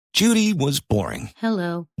Judy was boring.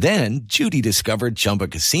 Hello. Then Judy discovered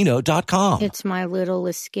ChumbaCasino.com. It's my little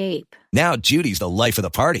escape. Now Judy's the life of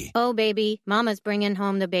the party. Oh, baby, mama's bringing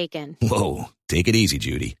home the bacon. Whoa, take it easy,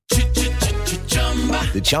 Judy.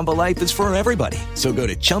 The Chumba life is for everybody. So go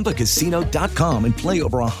to ChumbaCasino.com and play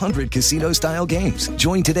over 100 casino-style games.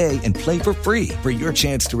 Join today and play for free for your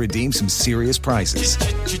chance to redeem some serious prizes.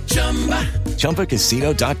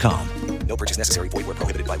 ChumbaCasino.com. No purchase necessary. Void where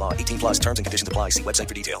prohibited by law. 18 plus terms and conditions apply. See website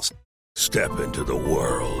for details. Step into the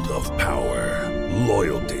world of power,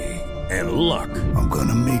 loyalty, and luck. I'm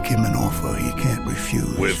gonna make him an offer he can't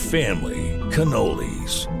refuse. With family,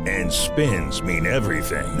 cannolis, and spins mean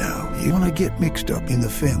everything. Now, you wanna get mixed up in the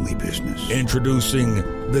family business. Introducing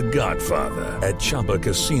The Godfather at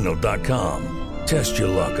ChumbaCasino.com. Test your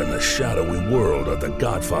luck in the shadowy world of The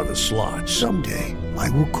Godfather slot. Someday, I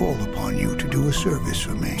will call upon you to do a service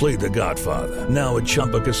for me. Play The Godfather, now at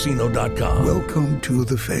ChumbaCasino.com. Welcome to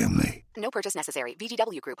the family. No purchase necessary.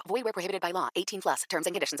 VGW Group. Void where prohibited by law. 18 plus. Terms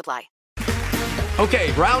and conditions apply.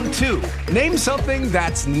 Okay, round two. Name something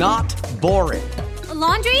that's not boring. A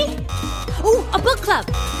laundry? Ooh, a book club.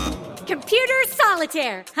 Computer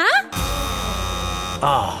solitaire, huh?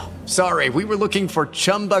 Ah, sorry, we were looking for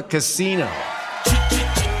Chumba Casino.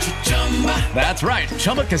 That's right,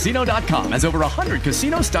 ChumbaCasino.com has over 100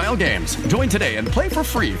 casino-style games. Join today and play for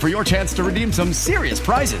free for your chance to redeem some serious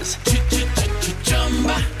prizes.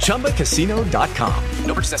 ChumbaCasino.com.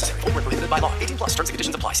 No purchase necessary. Void where prohibited by law. 18 plus. Terms and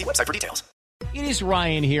conditions apply. See website for details. It is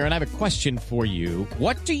Ryan here, and I have a question for you.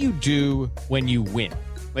 What do you do when you win?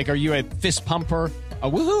 Like, are you a fist pumper, a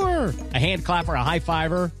woohooer, a hand clapper, a high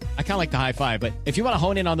fiver? I kind of like the high five, but if you want to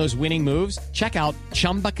hone in on those winning moves, check out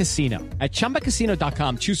Chumba Casino. At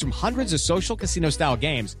ChumbaCasino.com, choose from hundreds of social casino-style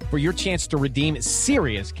games for your chance to redeem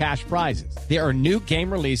serious cash prizes. There are new game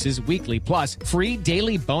releases weekly, plus free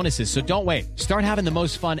daily bonuses, so don't wait. Start having the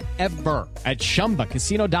most fun ever at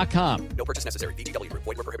ChumbaCasino.com. No purchase necessary. VGW Group.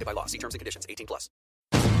 Void where prohibited by law. See terms and conditions. 18 plus.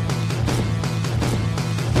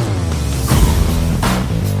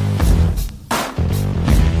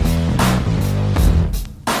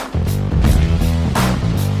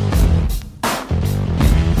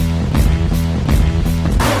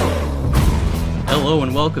 Hello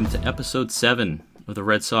and welcome to episode 7 of the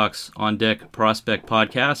Red Sox On Deck Prospect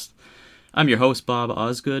Podcast. I'm your host, Bob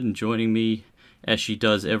Osgood, and joining me, as she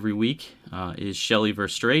does every week, is Shelly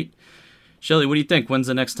Verstraete. Shelly, what do you think? When's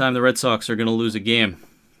the next time the Red Sox are going to lose a game?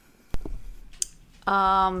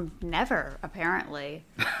 Never, apparently.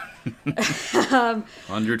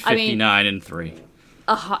 159 and 3.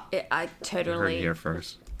 I totally. You heard it here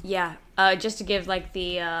first. Yeah, just to give like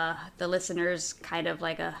the listeners kind of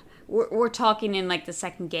like a. We're talking in like the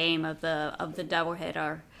second game of the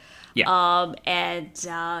doubleheader. Yeah.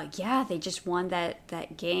 They just won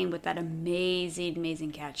that game with that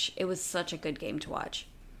amazing catch. It was such a good game to watch.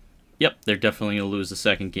 Yep, they're definitely going to lose the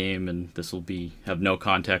second game, and this will have no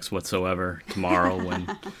context whatsoever tomorrow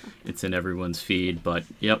when it's in everyone's feed. But,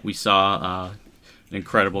 yep, we saw an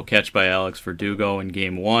incredible catch by Alex Verdugo in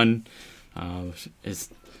Game 1. I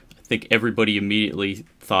think everybody immediately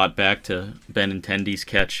thought back to Benintendi's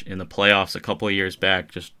catch in the playoffs a couple of years back.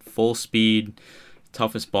 Just full speed,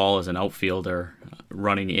 toughest ball as an outfielder,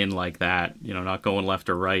 running in like that, not going left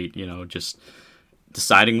or right, just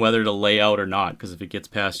deciding whether to lay out or not, because if it gets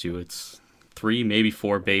past you, it's 3, maybe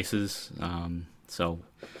 4 bases. So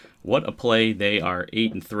what a play. They are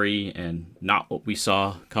 8-3 and not what we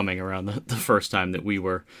saw coming around the first time that we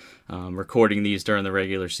were recording these during the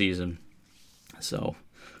regular season. So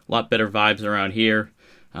a lot better vibes around here.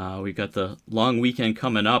 We've got the long weekend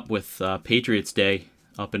coming up with Patriots Day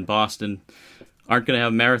up in Boston. Aren't going to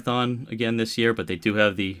have a marathon again this year, but they do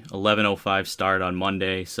have the 11:05 start on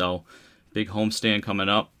Monday, so big homestand coming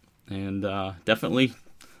up, and definitely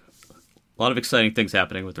a lot of exciting things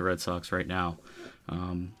happening with the Red Sox right now.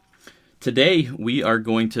 Today, we are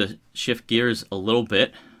going to shift gears a little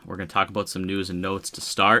bit. We're going to talk about some news and notes to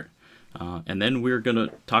start, and then we're going to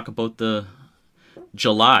talk about the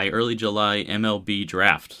early July MLB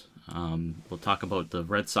draft. We'll talk about the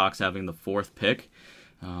Red Sox having the 4th pick.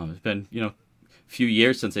 It's been, a few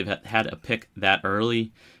years since they've had a pick that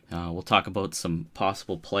early. We'll talk about some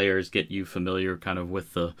possible players, get you familiar kind of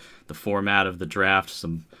with the format of the draft,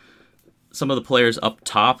 some of the players up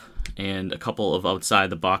top, and a couple of outside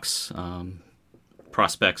the box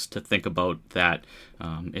prospects to think about that.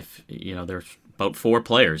 If there's about 4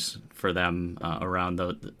 players for them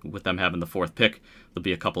with them having the 4th pick. There'll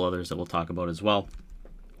be a couple others that we'll talk about as well.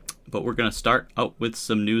 But we're going to start out with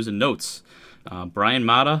some news and notes. Bryan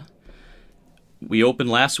Mata. We opened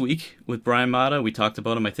last week with Bryan Mata. We talked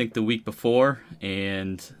about him, I think, the week before,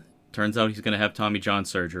 and turns out he's going to have Tommy John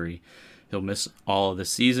surgery. He'll miss all of this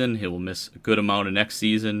season. He will miss a good amount of next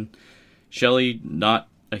season. Shelley, not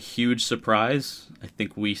a huge surprise. I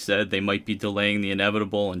think we said they might be delaying the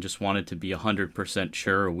inevitable and just wanted to be 100%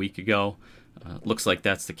 sure a week ago. Looks like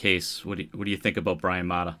that's the case. What do you think about Bryan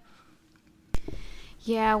Mata?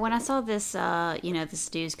 Yeah, when I saw this,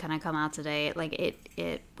 this news kind of come out today,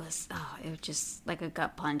 it was just like a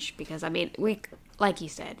gut punch because, I mean, like you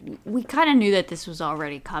said, we kind of knew that this was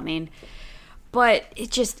already coming. But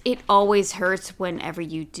it always hurts whenever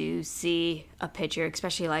you do see a pitcher,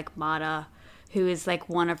 especially like Mata, who is like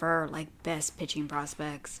one of our like best pitching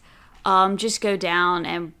prospects, just go down,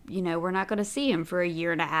 and we're not going to see him for a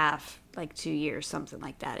year and a half, like 2 years, something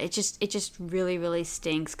like that. It just really, really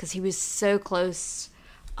stinks because he was so close,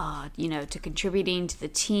 to contributing to the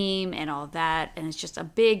team and all that, and it's just a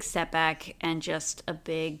big setback and just a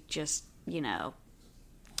big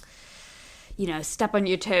step on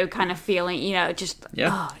your toe kind of feeling,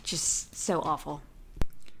 just so awful.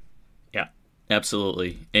 Yeah,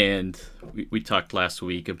 absolutely. And we talked last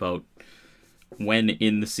week about when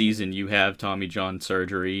in the season you have Tommy John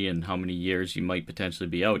surgery and how many years you might potentially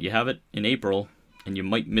be out. You have it in April and you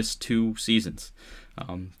might miss 2 seasons.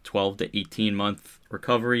 12 to 18 month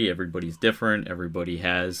recovery. Everybody's different. Everybody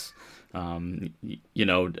has, a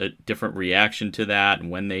different reaction to that. And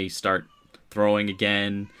when they start throwing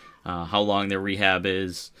again, how long their rehab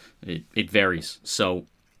is, it varies. So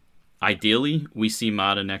ideally, we see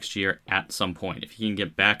Mata next year at some point. If he can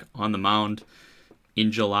get back on the mound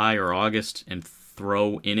in July or August and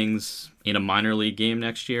throw innings in a minor league game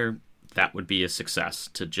next year, that would be a success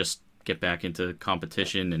to just get back into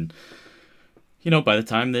competition. And, by the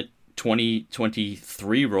time that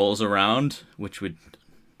 2023 rolls around, which would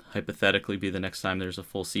hypothetically be the next time there's a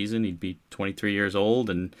full season, he'd be 23 years old,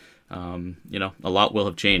 and a lot will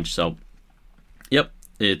have changed. So, yep,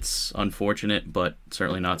 it's unfortunate, but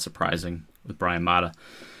certainly not surprising with Bryan Mata.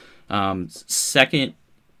 Second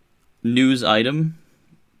news item,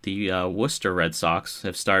 the Worcester Red Sox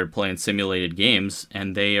have started playing simulated games,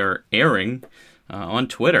 and they are airing on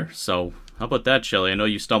Twitter. So how about that, Shelley? I know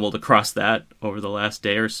you stumbled across that over the last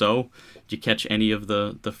day or so. Did you catch any of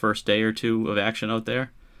the first day or two of action out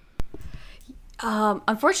there?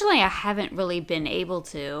 Unfortunately, I haven't really been able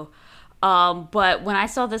to. But when I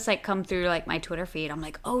saw this come through my Twitter feed, I'm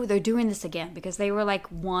like, oh, they're doing this again, because they were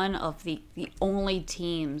one of the only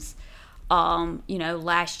teams,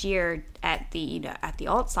 last year at the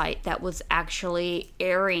alt site that was actually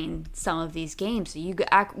airing some of these games. So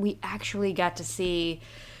we actually got to see,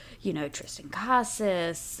 Tristan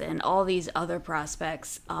Casas and all these other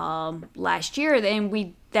prospects last year, and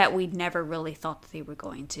we never really thought that they were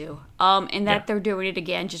going to. And that they're doing it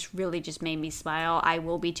again just made me smile. I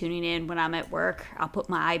will be tuning in when I'm at work. I'll put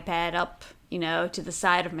my iPad up, to the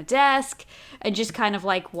side of my desk and just kind of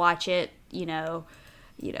watch it,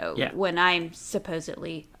 when I'm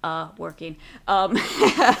supposedly working. But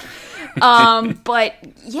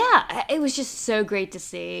yeah, it was just so great to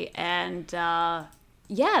see. And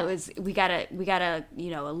we got a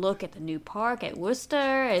look at the new park at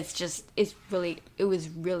Worcester. It was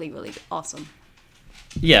really, really awesome.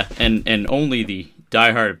 Yeah, and only the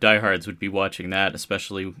diehard of diehards would be watching that,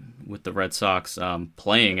 especially with the Red Sox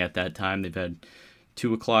playing at that time. They've had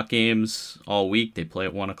 2:00 games all week. They play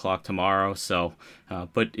at 1:00 tomorrow. So,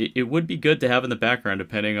 but it would be good to have in the background,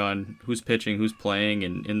 depending on who's pitching, who's playing.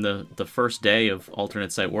 And in the first day of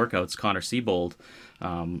alternate site workouts, Connor Siebold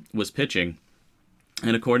was pitching.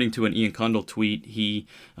 And according to an Ian Cundall tweet,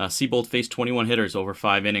 Siebold faced 21 hitters over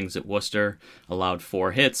 5 innings at Worcester, allowed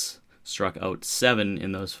 4 hits, struck out 7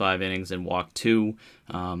 in those 5 innings, and walked 2.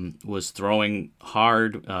 Was throwing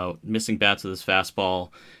hard, missing bats with his fastball,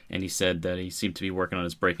 and he said that he seemed to be working on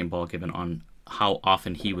his breaking ball, given on how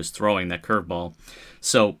often he was throwing that curveball.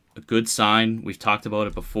 So a good sign. We've talked about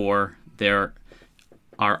it before. There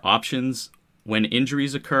are options when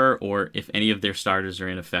injuries occur, or if any of their starters are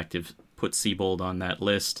ineffective. Put Siebold on that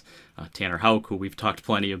list. Tanner Houck, who we've talked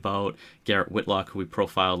plenty about, Garrett Whitlock, who we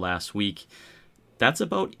profiled last week. That's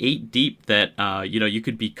about 8 deep that you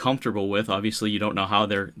could be comfortable with. Obviously, you don't know how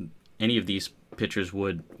any of these pitchers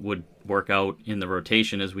would work out in the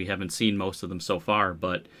rotation, as we haven't seen most of them so far.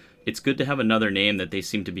 But it's good to have another name that they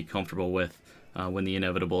seem to be comfortable with when the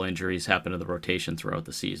inevitable injuries happen to the rotation throughout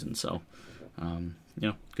the season. So,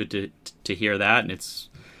 good to hear that, and it's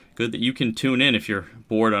good that you can tune in if you're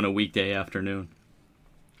bored on a weekday afternoon.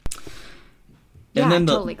 Yeah, I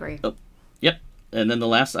totally agree. Yep. And then the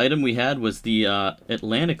last item we had was the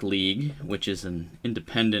Atlantic League, which is an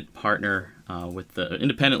independent partner with the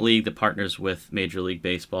independent league that partners with Major League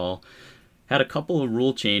Baseball, had a couple of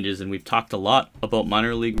rule changes, and we've talked a lot about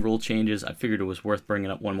minor league rule changes. I figured it was worth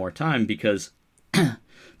bringing up one more time because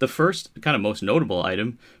the first kind of most notable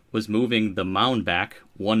item was moving the mound back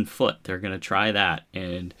 1 foot. They're going to try that,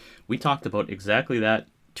 and we talked about exactly that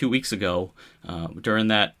 2 weeks ago during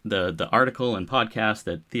the article and podcast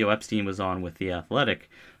that Theo Epstein was on with The Athletic.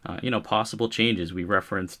 Possible changes. We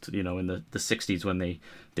referenced, in the 60s when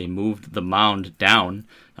they moved the mound down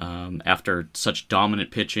after such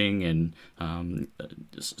dominant pitching and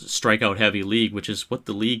strikeout heavy league, which is what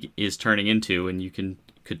the league is turning into. And you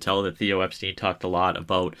could tell that Theo Epstein talked a lot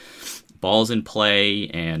about balls in play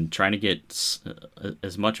and trying to get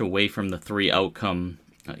as much away from the 3 outcome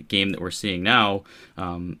game that we're seeing now.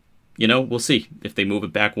 We'll see if they move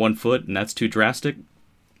it back 1 foot and that's too drastic.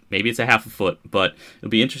 Maybe it's a half a foot, but it'll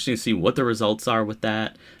be interesting to see what the results are with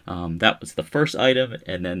that. That was the first item.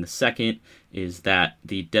 And then the second is that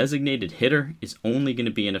the designated hitter is only going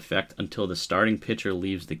to be in effect until the starting pitcher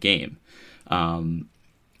leaves the game.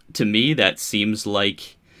 To me, that seems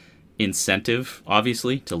like incentive,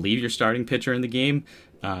 obviously, to leave your starting pitcher in the game.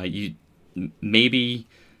 Maybe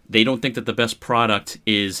they don't think that the best product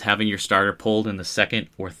is having your starter pulled in the second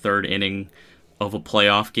or third inning of a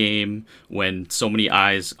playoff game when so many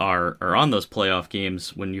eyes are on those playoff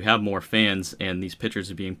games, when you have more fans and these pitchers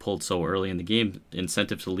are being pulled so early in the game.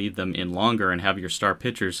 Incentive to leave them in longer and have your star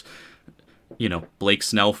pitchers, Blake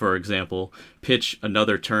Snell, for example, pitch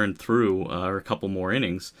another turn through or a couple more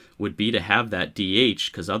innings would be to have that DH,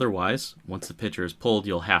 because otherwise, once the pitcher is pulled,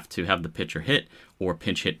 you'll have to have the pitcher hit or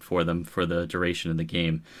pinch hit for them for the duration of the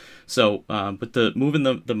game. So, but moving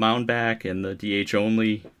the mound back and the DH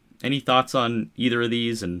only, any thoughts on either of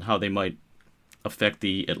these and how they might affect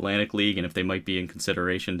the Atlantic League and if they might be in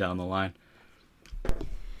consideration down the line?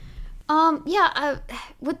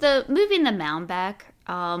 With the moving the mound back,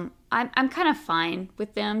 I'm kind of fine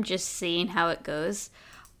with them just seeing how it goes.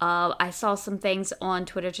 I saw some things on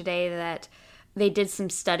Twitter today that they did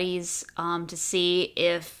some studies to see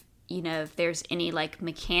if there's any like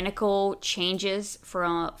mechanical changes for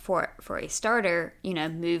a starter,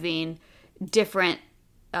 moving different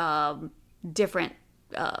like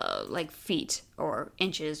feet or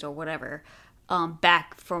inches or whatever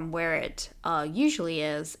back from where it usually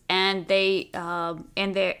is, and they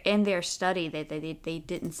in their study they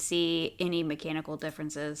didn't see any mechanical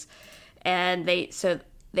differences, and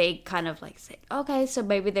they kind of like say, okay, so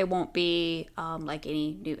maybe there won't be like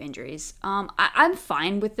any new injuries. I'm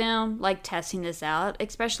fine with them like testing this out,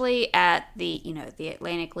 especially at the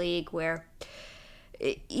Atlantic League where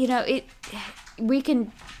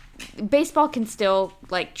baseball can still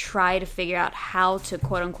like try to figure out how to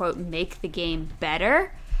quote unquote make the game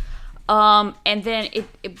better. And then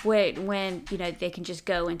when they can just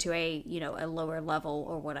go into a lower level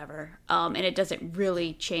or whatever, and it doesn't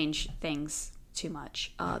really change things too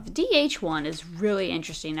much. The DH one is really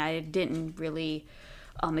interesting. I didn't really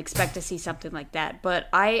expect to see something like that, but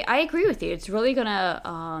I agree with you. It's really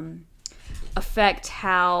gonna affect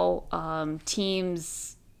how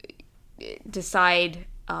teams decide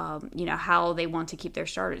how they want to keep their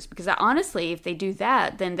starters, because honestly, if they do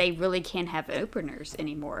that, then they really can't have openers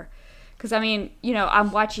anymore. Because I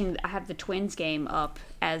have the Twins game up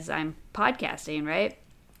as I'm podcasting, right?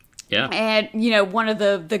 Yeah. And one of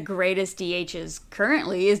the greatest DHs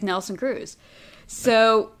currently is Nelson Cruz.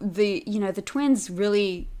 So the Twins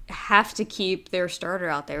really have to keep their starter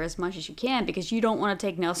out there as much as you can, because you don't want to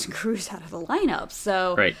take Nelson Cruz out of the lineup.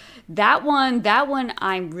 So right. that one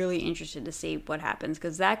I'm really interested to see what happens,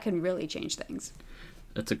 because that can really change things.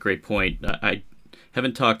 That's a great point. I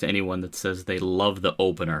haven't talked to anyone that says they love the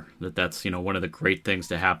opener, that's one of the great things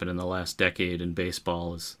to happen in the last decade in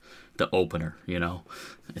baseball is the opener.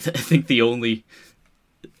 I think the only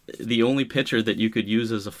pitcher that you could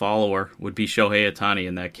use as a follower would be Shohei Ohtani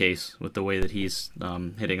in that case, with the way that he's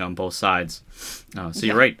hitting on both sides.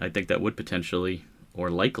 You're right. I think that would potentially or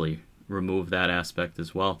likely remove that aspect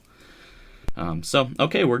as well.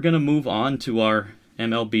 Okay, we're going to move on to our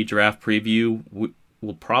MLB draft preview.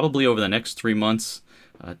 We'll probably over the next 3 months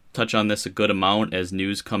touch on this a good amount as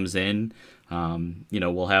news comes in.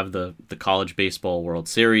 We'll have the College Baseball World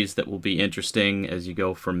Series that will be interesting as you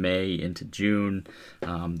go from May into June.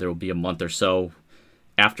 There will be a month or so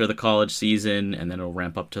after the college season, and then it'll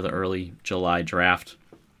ramp up to the early July draft,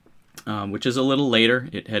 which is a little later.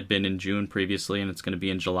 It had been in June previously, and it's going to be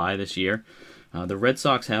in July this year. The Red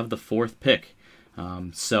Sox have the 4th pick.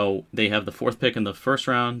 So they have the 4th pick in the first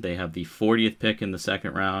round, they have the 40th pick in the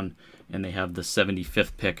second round, and they have the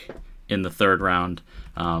 75th pick in the third round.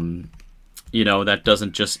 That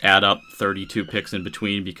doesn't just add up 32 picks in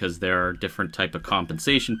between, because there are different type of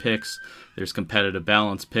compensation picks. There's competitive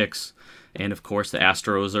balance picks. And, of course, the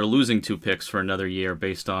Astros are losing 2 picks for another year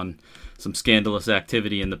based on some scandalous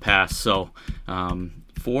activity in the past. So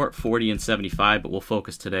 4, 40, and 75, but we'll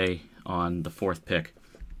focus today on the 4th pick.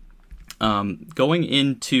 Going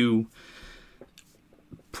into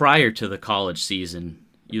prior to the college season,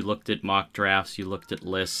 you looked at mock drafts, you looked at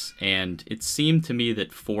lists, and it seemed to me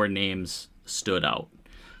that 4 names stood out.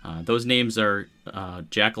 Those names are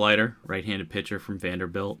Jack Leiter, right-handed pitcher from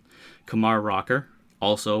Vanderbilt, Kumar Rocker,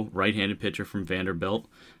 also right-handed pitcher from Vanderbilt,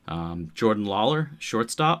 Jordan Lawler,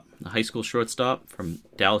 shortstop, a high school shortstop from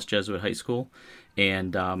Dallas Jesuit High School,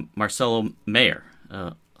 and Marcelo Mayer,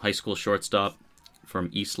 high school shortstop from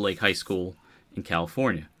East Lake High School in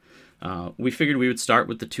California. We figured we would start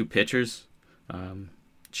with the 2 pitchers.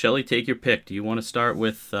 Shelly, take your pick. Do you want to start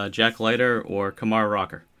with Jack Leiter or Kumar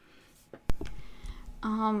Rocker?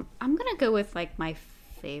 I'm gonna go with like my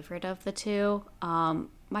favorite of the 2.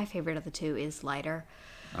 My favorite of the 2 is Leiter.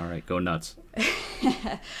 All right, go nuts.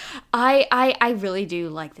 I really do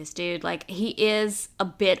like this dude. Like, he is a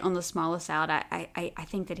bit on the smaller side. I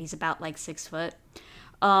think that he's about like 6 foot.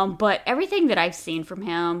 But everything that I've seen from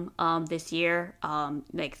him this year,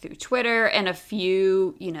 like through Twitter and a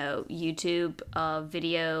few, YouTube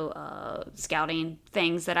video scouting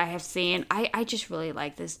things that I have seen, I just really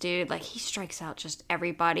like this dude. Like, he strikes out just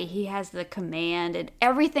everybody. He has the command and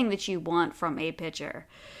everything that you want from a pitcher.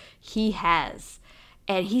 He has.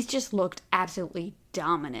 And he's just looked absolutely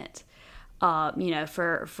dominant.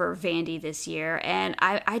 For Vandy this year. And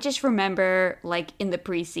I just remember, like, in the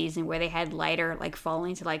preseason where they had Leiter, like,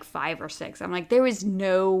 falling to, like, 5 or 6. I'm like, there is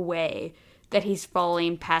no way that he's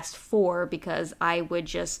falling past 4, because I would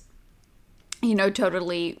just,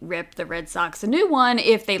 totally rip the Red Sox a new one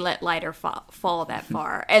if they let Leiter fall that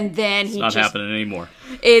far. And then it's not happening anymore.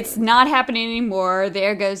 It's not happening anymore.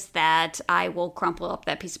 There goes that. I will crumple up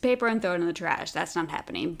that piece of paper and throw it in the trash. That's not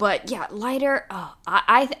happening. But yeah, Leiter,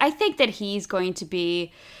 I think that he's going to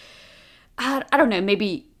be, I don't know,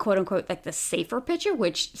 maybe quote unquote like the safer pitcher,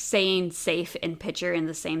 which saying safe and pitcher in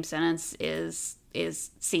the same sentence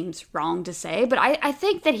seems wrong to say. But I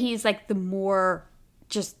think that he's like the more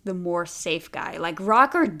safe guy. Like,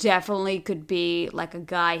 Rocker definitely could be like a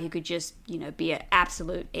guy who could just, be an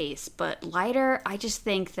absolute ace. But Leiter, I just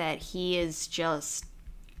think that he is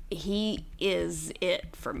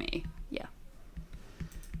it for me. Yeah.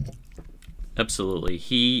 Absolutely.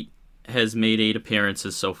 He has made 8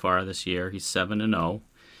 appearances so far this year. He's 7-0.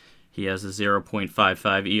 He has a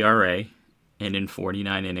 0.55 ERA, and in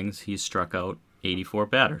 49 innings, he's struck out 84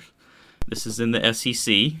 batters. This is in the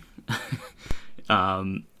SEC.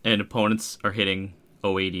 And opponents are hitting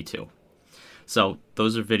 .082. So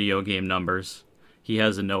those are video game numbers. He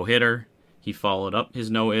has a no-hitter. He followed up his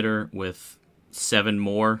no-hitter with 7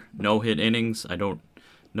 more no-hit innings. I don't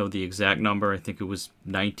know the exact number. I think it was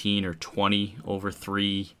 19 or 20 over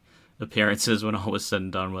 3 appearances when all was said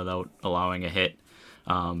and done without allowing a hit.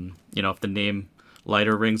 If the name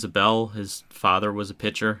Leiter rings a bell, his father was a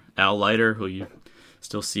pitcher, Al Leiter, who you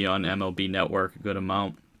still see on MLB Network a good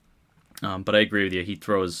amount. But I agree with you. He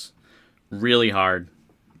throws really hard,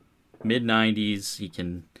 mid-90s. He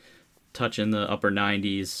can touch in the upper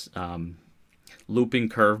 90s. Looping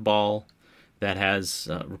curveball that has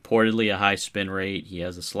reportedly a high spin rate. He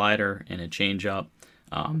has a slider and a changeup.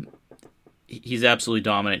 He's absolutely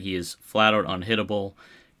dominant. He is flat out unhittable.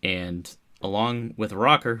 And along with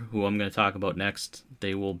Rocker, who I'm going to talk about next,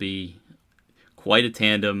 they will be quite a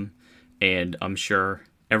tandem. And I'm sure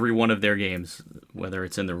every one of their games, whether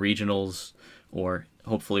it's in the regionals or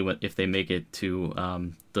hopefully if they make it to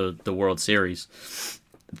the World Series,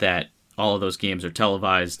 that all of those games are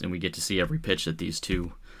televised and we get to see every pitch that these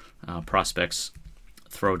 2 prospects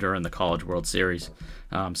throw during the College World Series.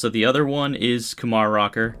 So the other one is Kumar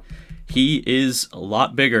Rocker. He is a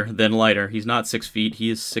lot bigger than Leiter. He's not 6 feet. He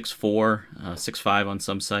is 6'4", 6'5" on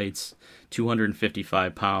some sites,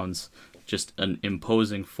 255 pounds, just an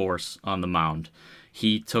imposing force on the mound.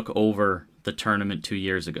 He took over the tournament 2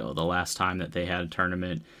 years ago, the last time that they had a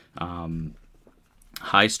tournament.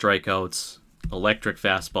 High strikeouts, electric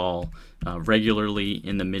fastball, regularly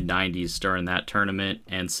in the mid-90s during that tournament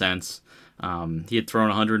and since. He had thrown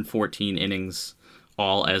 114 innings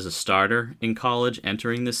all as a starter in college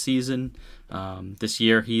entering this season. This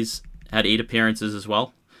year he's had 8 appearances as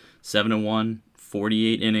well, 7-1,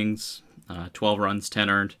 48 innings, 12 runs, 10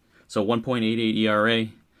 earned. So 1.88 ERA.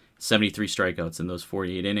 73 strikeouts in those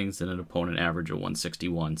 48 innings and an opponent average of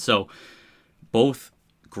 161. So both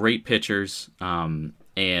great pitchers,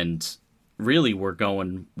 and really we're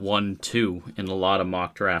going 1-2 in a lot of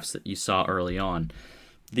mock drafts that you saw early on.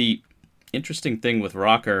 The interesting thing with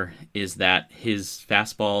Rocker is that his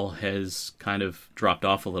fastball has kind of dropped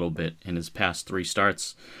off a little bit in his past 3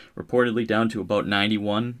 starts, reportedly down to about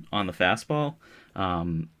 91 on the fastball,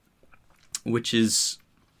 which is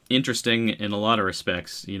interesting in a lot of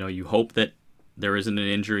respects. You know, you hope that there isn't an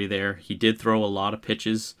injury there. He did throw a lot of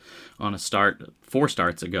pitches on a start 4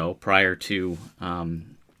 starts ago prior to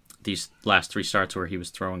these last 3 starts where he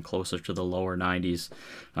was throwing closer to the lower 90s.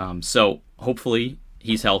 So hopefully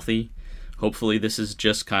he's healthy. Hopefully this is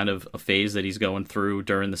just kind of a phase that he's going through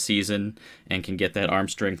during the season and can get that arm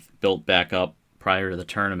strength built back up prior to the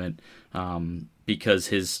tournament, because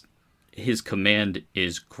his command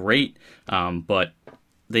is great, but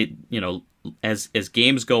they, you know, as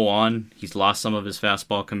games go on, he's lost some of his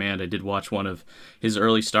fastball command. I did watch one of his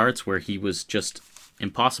early starts where he was just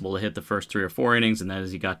impossible to hit the first 3 or 4 innings, and then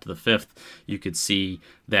as he got to the 5th, you could see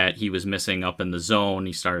that he was missing up in the zone.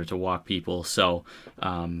 He started to walk people. So,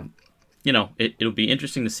 you know, it'll be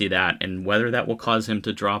interesting to see that, and whether that will cause him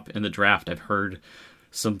to drop in the draft. I've heard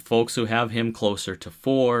some folks who have him closer to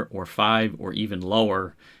 4 or 5 or even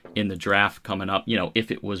lower in the draft coming up, you know, if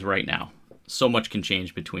it was right now. So much can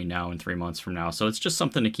change between now and 3 months from now. So it's just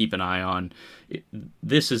something to keep an eye on.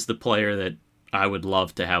 This is the player that I would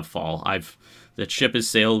love to have fall. That ship has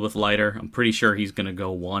sailed with Leiter. I'm pretty sure he's going to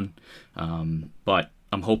go 1. But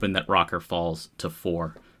I'm hoping that Rocker falls to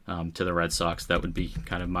 4 to the Red Sox. That would be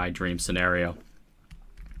kind of my dream scenario.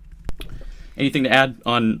 Anything to add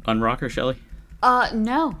on Rocker, Shelley?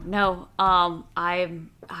 No.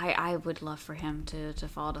 I would love for him to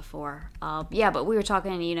fall to 4. Yeah, but we were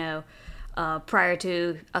talking, you know, prior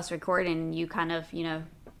to us recording, you kind of, you know,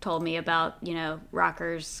 told me about, you know,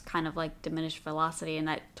 Rocker's kind of like diminished velocity, and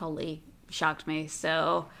that totally shocked me.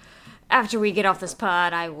 So after we get off this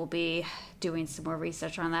pod, I will be doing some more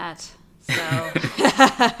research on that. So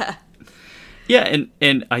yeah,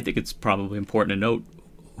 and I think it's probably important to note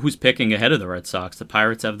who's picking ahead of the Red Sox. The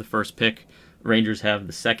Pirates have the first pick, Rangers have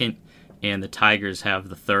the second, and the Tigers have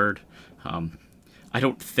the third. I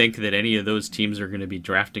don't think that any of those teams are going to be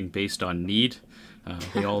drafting based on need.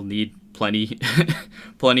 They all need plenty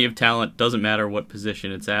of talent. Doesn't matter what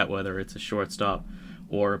position it's at, whether it's a shortstop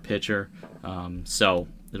or a pitcher. So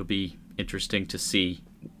it'll be interesting to see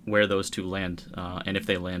where those two land, and if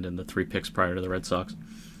they land in the 3 picks prior to the Red Sox.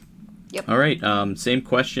 Yep. All right, same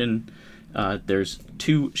question. There's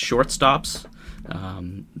 2 shortstops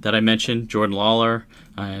that I mentioned, Jordan Lawler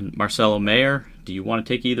and Marcelo Mayer. Do you want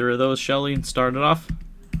to take either of those, Shelley, and start it off?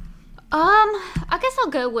 I guess I'll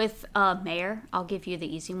go with Mayer. I'll give you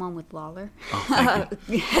the easy one with Lawler. Oh,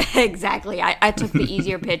 thank you. Exactly. I took the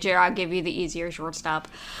easier pitcher. I'll give you the easier shortstop.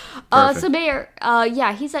 So Mayer,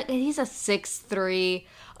 yeah, he's a 6'3"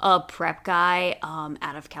 prep guy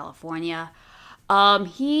out of California.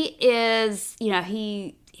 He is, you know,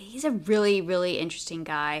 he's a really, really interesting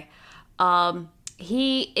guy.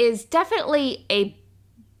 He is definitely a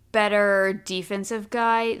better defensive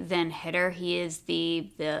guy than hitter. He is the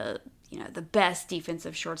best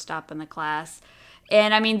defensive shortstop in the class.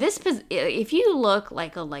 And I mean, if you look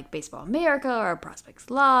like Baseball America or Prospects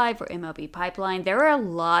Live or MLB Pipeline, there are a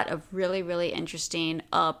lot of really, really interesting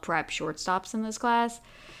prep shortstops in this class.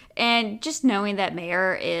 And just knowing that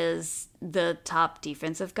Mayer is the top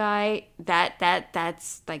defensive guy,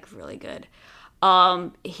 that's like really good.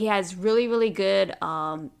 He has really, really good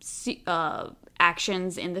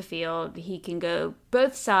actions in the field. He can go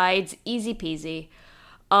both sides, easy peasy.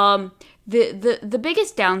 The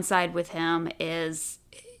biggest downside with him is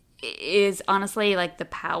honestly like the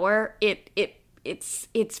power.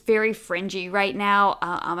 It's very fringy right now.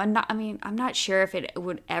 I'm not sure if it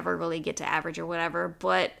would ever really get to average or whatever.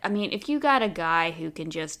 But I mean, if you got a guy who can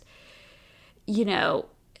just be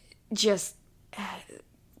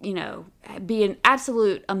an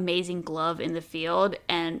absolute amazing glove in the field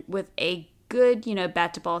and with a good,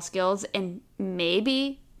 bat to ball skills, and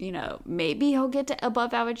maybe he'll get to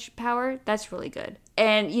above average power, that's really good.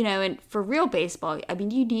 And, and for real baseball, I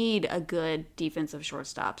mean, you need a good defensive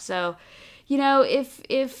shortstop. So,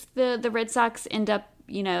 if the Red Sox end up,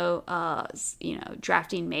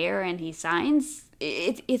 drafting Mayer and he signs,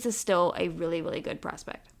 it's still a really, really good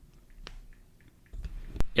prospect.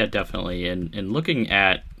 Yeah, definitely. And looking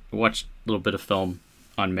at, watched a little bit of film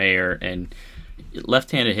on Mayer, and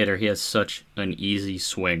left-handed hitter, he has such an easy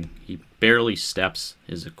swing. He barely steps,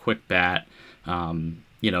 is a quick bat.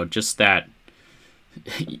 Just that,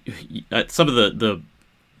 some of the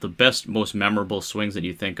best, most memorable swings that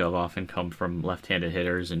you think of often come from left-handed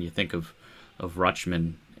hitters, and you think of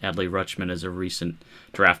Rutschman, Adley Rutschman, as a recent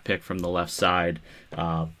draft pick from the left side.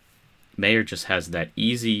 Mayer just has that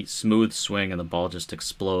easy, smooth swing, and the ball just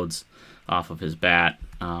explodes off of his bat.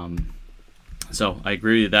 So I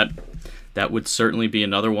agree with that. That would certainly be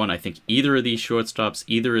another one. I think either of these shortstops,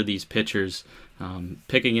 either of these pitchers,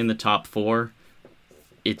 picking in the top 4,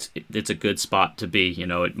 it's a good spot to be.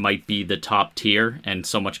 It might be the top tier, and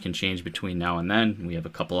so much can change between now and then. We have a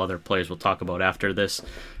couple other players we'll talk about after this,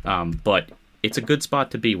 but it's a good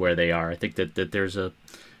spot to be where they are. I think that there's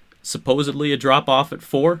supposedly a drop off at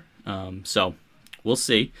 4, so we'll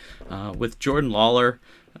see. With Jordan Lawler,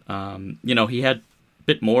 he had a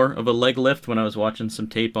bit more of a leg lift when I was watching some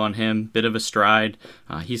tape on him, bit of a stride.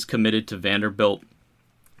 He's committed to Vanderbilt.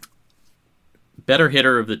 Better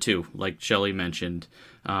hitter of the two, like Shelley mentioned.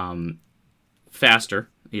 Faster.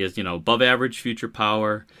 He has, above average future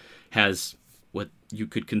power, has what you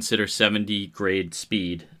could consider 70 grade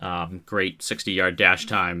speed, great 60-yard dash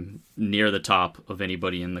time, near the top of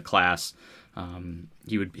anybody in the class.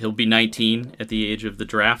 He'll be 19 at the age of the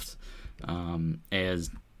draft, as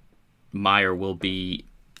Meyer will be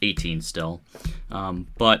 18 still.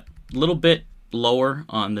 But a little bit lower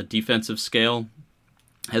on the defensive scale.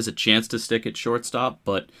 Has a chance to stick at shortstop,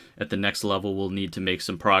 but at the next level will need to make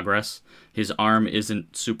some progress. His arm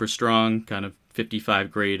isn't super strong, kind of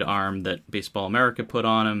 55 grade arm that Baseball America put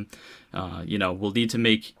on him. We'll need to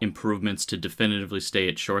make improvements to definitively stay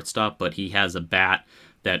at shortstop, but he has a bat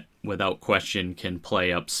that without question can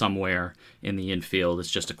play up somewhere in the infield.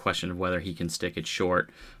 It's just a question of whether he can stick it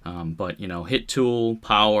short. But hit tool,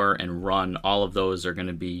 power, and run, all of those are going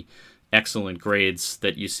to be excellent grades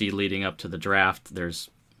that you see leading up to the draft. There's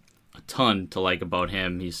a ton to like about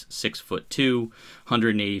him. He's 6'2",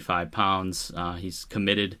 185 pounds. He's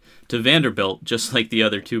committed to Vanderbilt, just like the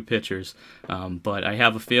other two pitchers. But I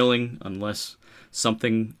have a feeling, unless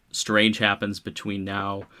something strange happens between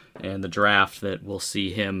now and the draft, that we'll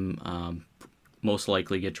see him most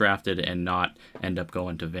likely get drafted and not end up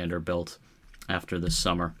going to Vanderbilt after this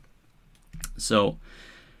summer. So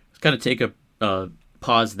let's kind of take a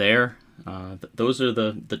pause there. Those are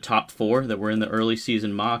the top 4 that were in the early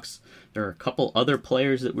season mocks. There are a couple other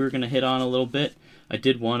players that we were going to hit on a little bit. I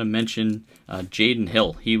did want to mention Jaden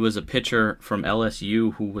Hill. He was a pitcher from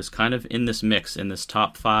LSU who was kind of in this mix, in this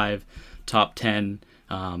top 5, top 10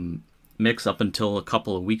 mix up until a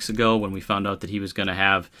couple of weeks ago when we found out that he was going to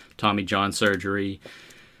have Tommy John surgery,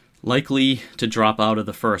 likely to drop out of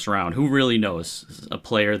the first round. Who really knows? A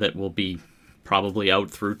player that will be probably out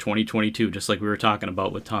through 2022, just like we were talking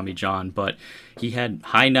about with Tommy John. But he had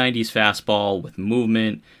high 90s fastball with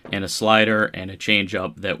movement and a slider and a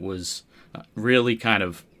changeup that was really kind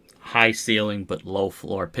of high ceiling but low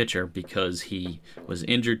floor pitcher, because he was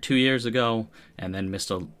injured 2 years ago and then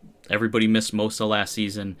everybody missed most of last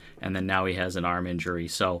season, and then now he has an arm injury.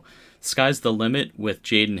 So sky's the limit with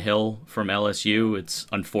Jaden Hill from LSU. It's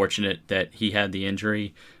unfortunate that he had the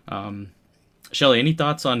injury. Shelley, any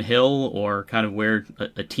thoughts on Hill, or kind of where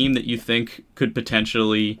a team that you think could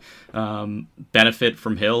potentially benefit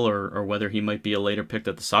from Hill, or whether he might be a later pick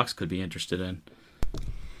that the Sox could be interested in?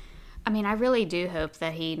 I mean, I really do hope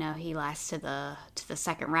that he lasts to the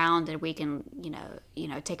second round, and we can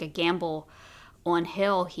take a gamble on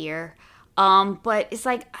Hill here. But it's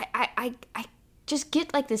like I just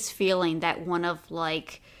get like this feeling that one of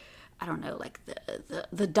like, I don't know, like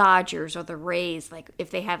the Dodgers or the Rays, like if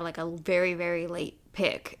they have like a very, very late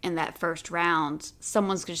pick in that first round,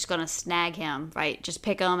 someone's just going to snag him, right? Just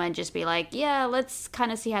pick him and just be like, yeah, let's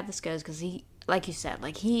kind of see how this goes. Because he, like you said,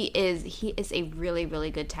 like he is a really, really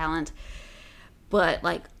good talent. But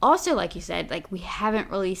like also, like you said, like we haven't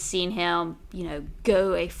really seen him,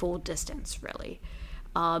 go a full distance really.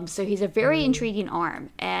 So he's a very intriguing arm,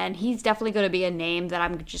 and he's definitely going to be a name that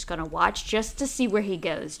I'm just going to watch just to see where he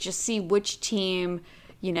goes, just see which team,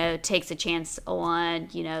 takes a chance on,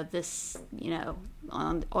 this,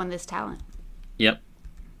 on this talent. Yep,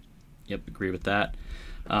 agree with that.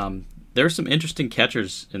 There are some interesting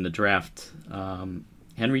catchers in the draft.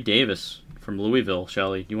 Henry Davis from Louisville.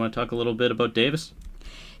 Shelley, do you want to talk a little bit about Davis?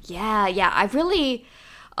 Yeah. I really...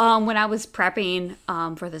 when I was prepping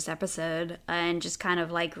for this episode and just kind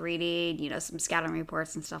of like reading, some scouting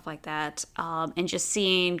reports and stuff like that, and just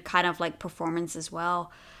seeing kind of like performance as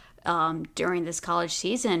well during this college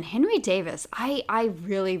season, Henry Davis, I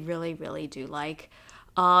really, really, really do like.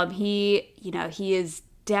 He is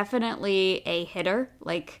definitely a hitter.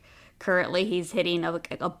 Like currently he's hitting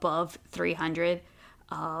above 300.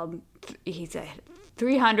 He's at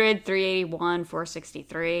 300, 381,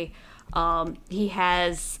 463. He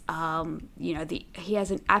has, he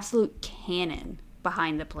has an absolute cannon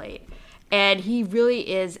behind the plate, and he really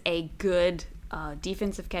is a good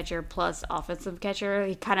defensive catcher plus offensive catcher.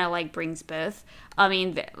 He kind of like brings both. I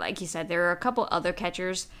mean, like you said, there are a couple other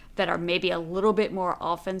catchers that are maybe a little bit more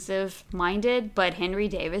offensive minded, but Henry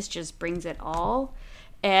Davis just brings it all.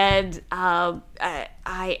 And I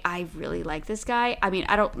really like this guy. I mean,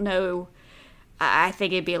 I don't know. I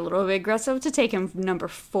think it'd be a little bit aggressive to take him number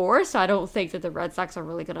 4, so I don't think that the Red Sox are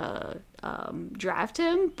really gonna draft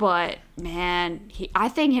him. But man, I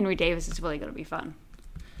think Henry Davis is really gonna be fun.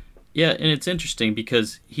 Yeah, and it's interesting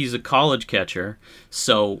because he's a college catcher,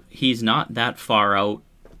 so he's not that far out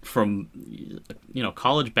from,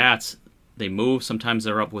 college bats. They move. Sometimes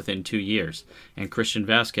they're up within 2 years. And Christian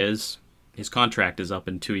Vasquez, his contract is up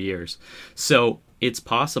in 2 years. So it's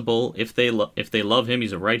possible if they love him.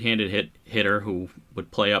 He's a right-handed hitter who would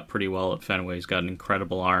play up pretty well at Fenway. He's got an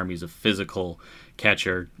incredible arm. He's a physical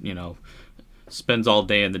catcher. Spends all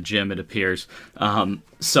day in the gym, it appears.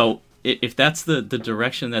 So if that's the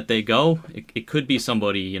direction that they go, it could be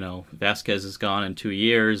somebody. Vasquez is gone in 2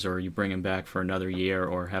 years, or you bring him back for another year,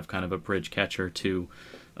 or have kind of a bridge catcher to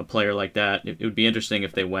a player like that. It would be interesting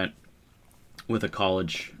if they went with a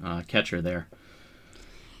college catcher there.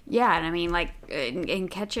 Yeah, and I mean, like, and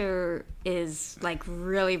catcher is like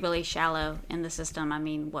really, really shallow in the system. I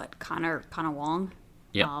mean, what, Connor Wong?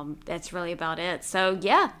 Yeah. That's really about it. So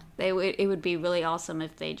yeah, it would be really awesome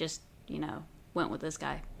if they just went with this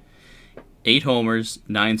guy. 8 homers,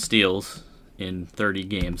 9 steals in 30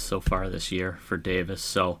 games so far this year for Davis.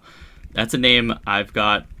 So that's a name I've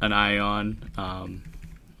got an eye on.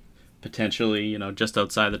 Potentially, just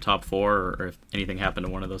outside the top 4, or if anything happened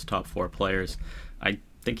to one of those top 4 players. I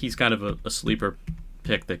think he's kind of a sleeper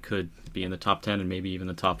pick that could be in the top 10 and maybe even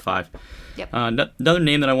the top 5. Yep. Another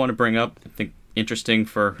name that I want to bring up, I think interesting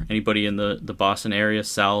for anybody in the Boston area,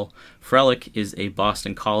 Sal Frelick is a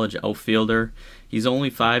Boston College outfielder. He's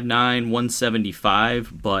only 5'9",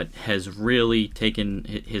 175, but has really taken,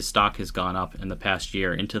 his stock has gone up in the past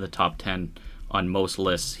year into the top 10 on most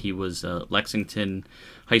lists. He was a Lexington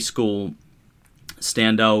high school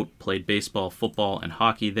standout, played baseball, football, and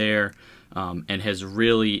hockey there, and has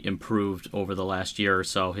really improved over the last year or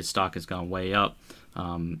so. His stock has gone way up.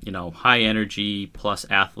 High energy plus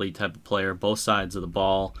athlete type of player, both sides of the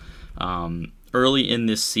ball. Early in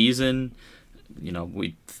this season,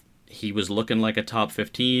 he was looking like a top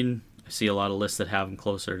 15. I see a lot of lists that have him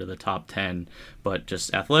closer to the top 10, but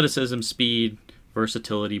just athleticism, speed,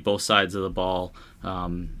 versatility, both sides of the ball.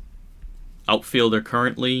 Outfielder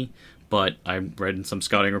currently, but I read in some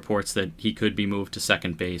scouting reports that he could be moved to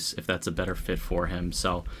second base if that's a better fit for him.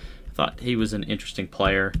 So I thought he was an interesting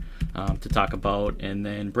player to talk about. And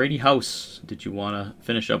then Brady House, did you want to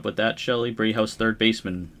finish up with that, Shelley? Brady House, third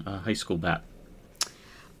baseman, high school bat.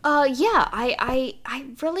 Yeah, I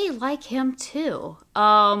really like him too.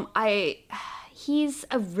 He's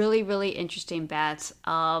a really, really interesting bat.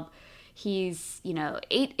 He's,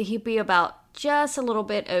 he'd be about just a little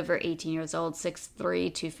bit over 18 years old,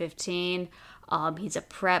 6'3", 215. He's a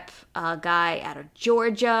prep guy out of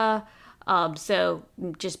Georgia. So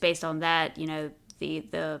just based on that,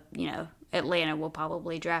 the Atlanta will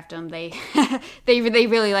probably draft him. They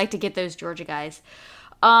really like to get those Georgia guys.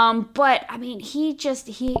 But I mean, he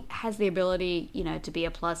has the ability, to be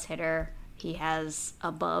a plus hitter. He has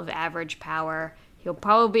above average power. He'll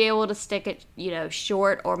probably be able to stick it,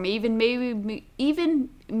 short, or maybe even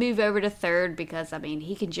move over to third, because I mean,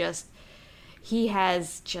 he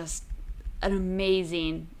has just an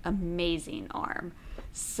amazing, amazing arm.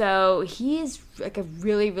 So he's like a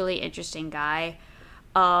really, really interesting guy.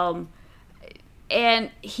 And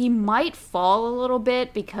he might fall a little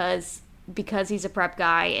bit because he's a prep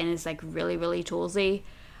guy and is like really, really toolsy.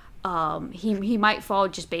 He might fall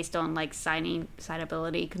just based on like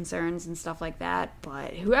signability concerns and stuff like that.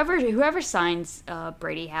 But whoever signs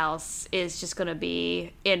Brady House is just going to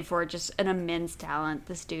be in for just an immense talent.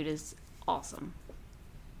 This dude is awesome.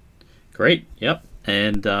 Great. Yep.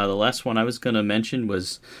 And the last one I was going to mention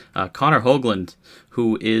was Connor Hoagland,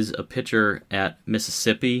 who is a pitcher at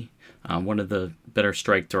Mississippi. One of the better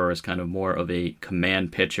strike throwers, kind of more of a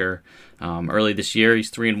command pitcher. Early this year,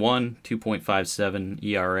 he's 3-1, 2.57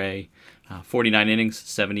 ERA, 49 innings,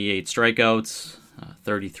 78 strikeouts,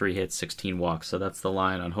 33 hits, 16 walks. So that's the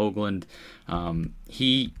line on Hoagland.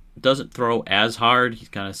 He doesn't throw as hard. He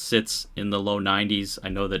kind of sits in the low 90s. I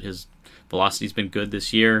know that his velocity's been good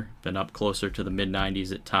this year, been up closer to the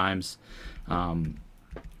mid-90s at times, and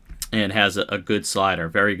has a good slider,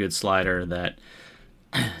 very good slider that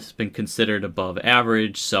has been considered above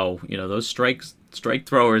average. So, those strike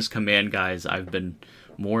throwers, command guys, I've been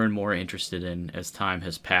more and more interested in as time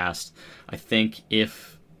has passed. I think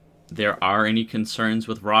if there are any concerns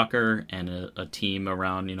with Rocker and a team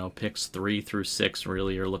around, picks 3 through 6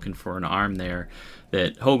 really are looking for an arm there,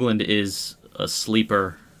 that Hoagland is a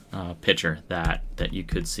sleeper pitcher that you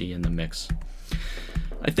could see in the mix.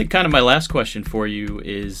 I think kind of my last question for you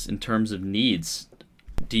is in terms of needs.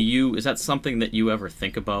 Is that something that you ever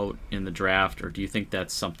think about in the draft, or do you think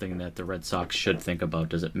that's something that the Red Sox should think about?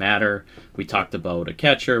 Does it matter? We talked about a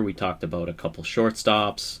catcher, we talked about a couple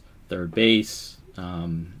shortstops, third base,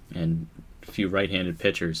 and a few right-handed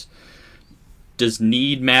pitchers. Does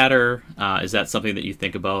need matter? Is that something that you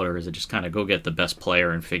think about, or is it just kind of go get the best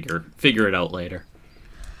player and figure it out later?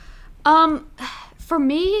 For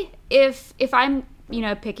me, if I'm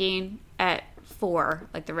picking at 4,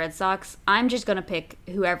 like the Red Sox, I'm just going to pick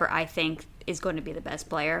whoever I think is going to be the best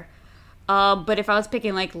player. But if I was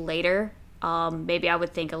picking like later, maybe I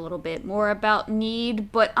would think a little bit more about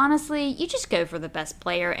need. But honestly, you just go for the best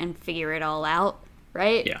player and figure it all out,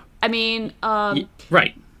 right? Yeah. I mean...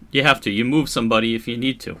 right. You have to. You move somebody if you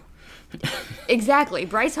need to. Exactly.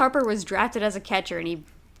 Bryce Harper was drafted as a catcher, and he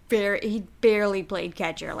barely played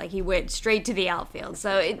catcher. Like, he went straight to the outfield.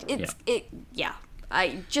 So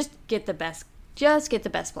I just get the best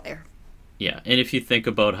player. Yeah, and if you think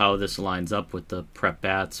about how this lines up with the prep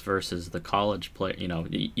bats versus the college play,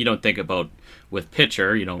 you don't think about with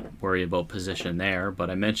pitcher, you don't worry about position there. But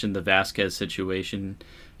I mentioned the Vasquez situation,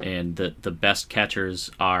 and the best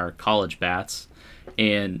catchers are college bats,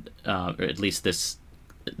 and or at least this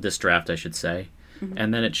draft, I should say. Mm-hmm.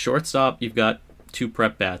 And then at shortstop, you've got 2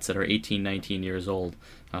 prep bats that are 18, 19 years old.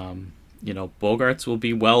 Bogaerts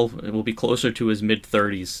will be closer to his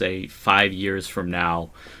mid-30s, say 5 years from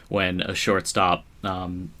now, when a shortstop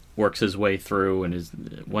works his way through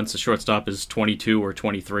and once a shortstop is 22 or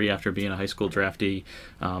 23 after being a high school draftee.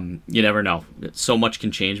 You never know. So much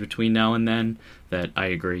can change between now and then that I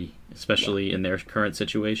agree, especially in their current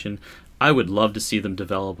situation. I would love to see them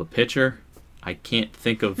develop a pitcher. I can't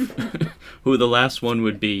think of who the last one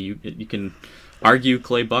would be. You can argue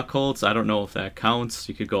Clay Buchholz. I don't know if that counts.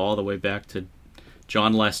 You could go all the way back to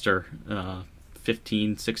John Lester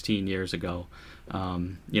 15, 16 years ago.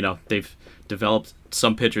 They've developed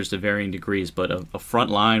some pitchers to varying degrees, but a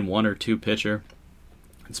front line 1 or 2 pitcher,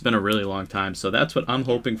 it's been a really long time. So that's what I'm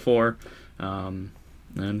hoping for, and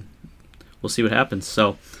we'll see what happens.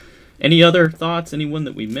 So any other thoughts, anyone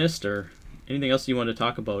that we missed, or anything else you want to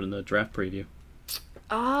talk about in the draft preview?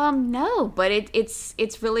 No, but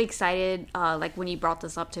it's really excited. Like when you brought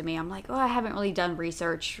this up to me, I'm like, I haven't really done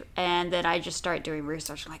research, and then I just start doing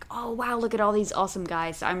research. I'm like, oh wow, look at all these awesome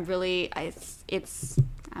guys. So I'm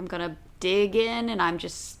gonna dig in, and I'm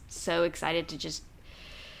just so excited to just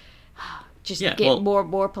get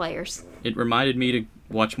more players. It reminded me to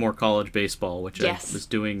watch more college baseball, which yes. I was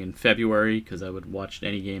doing in February because I would watch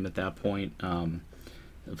any game at that point. I've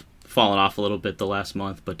fallen off a little bit the last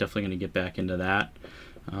month, but definitely going to get back into that.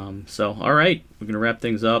 All right, we're going to wrap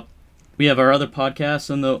things up. We have our other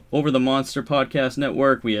podcasts on the Over the Monster Podcast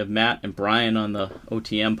Network. We have Matt and Brian on the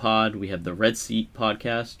OTM pod. We have the Red Seat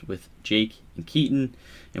podcast with Jake and Keaton.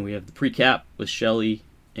 And we have the Precap with Shelly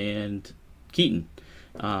and Keaton.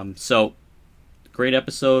 Great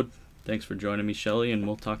episode. Thanks for joining me, Shelly, and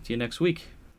we'll talk to you next week.